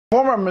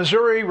Former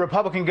Missouri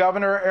Republican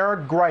Governor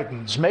Eric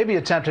Greitens may be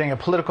attempting a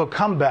political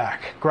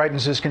comeback.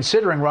 Greitens is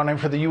considering running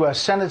for the U.S.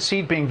 Senate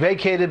seat being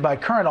vacated by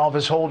current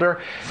office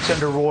holder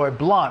Senator Roy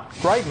Blunt.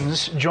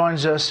 Greitens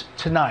joins us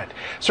tonight.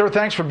 Sir,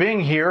 thanks for being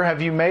here.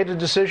 Have you made a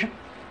decision?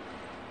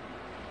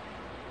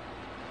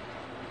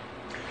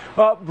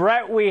 Well,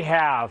 Brett, we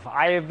have.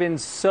 I have been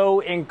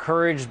so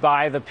encouraged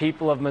by the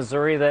people of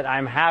Missouri that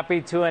I'm happy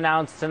to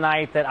announce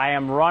tonight that I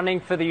am running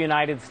for the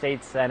United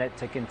States Senate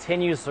to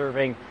continue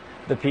serving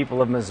the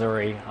people of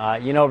Missouri.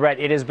 You know, Brett,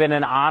 it has been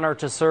an honor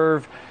to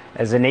serve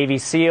as a Navy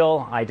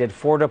SEAL. I did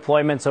 4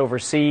 deployments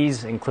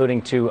overseas,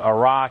 including to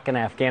Iraq and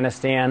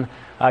Afghanistan.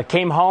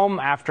 Came home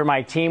after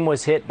my team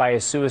was hit by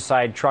a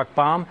suicide truck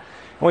bomb.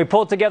 And we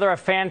pulled together a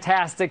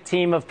fantastic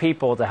team of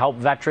people to help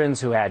veterans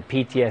who had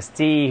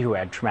PTSD, who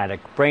had traumatic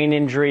brain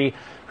injury,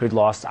 who'd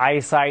lost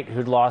eyesight,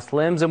 who'd lost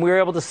limbs, and we were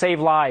able to save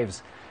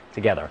lives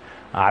together.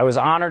 I was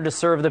honored to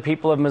serve the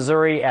people of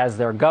Missouri as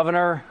their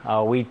governor.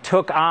 We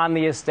took on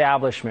the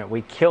establishment.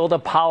 We killed a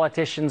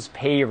politician's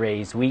pay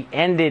raise. We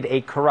ended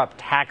a corrupt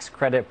tax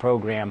credit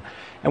program.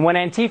 And when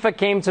Antifa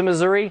came to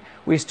Missouri,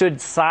 we stood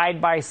side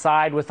by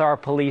side with our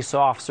police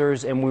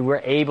officers, and we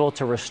were able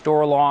to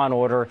restore law and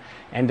order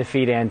and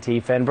defeat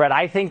Antifa. And Brett,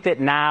 I think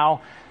that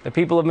now the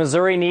people of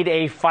Missouri need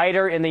a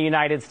fighter in the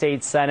United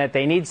States Senate.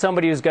 They need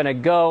somebody who's going to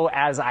go,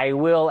 as I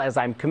will, as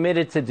I'm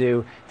committed to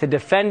do, to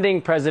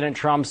defending President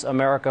Trump's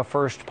America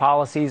First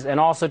policies and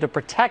also to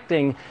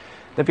protecting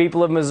the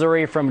people of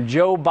Missouri from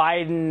Joe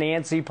Biden,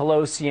 Nancy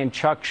Pelosi, and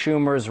Chuck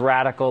Schumer's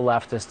radical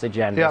leftist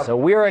agenda. Yeah, so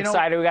we're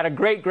excited. We got a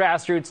great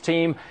grassroots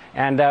team,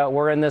 and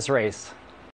we're in this race.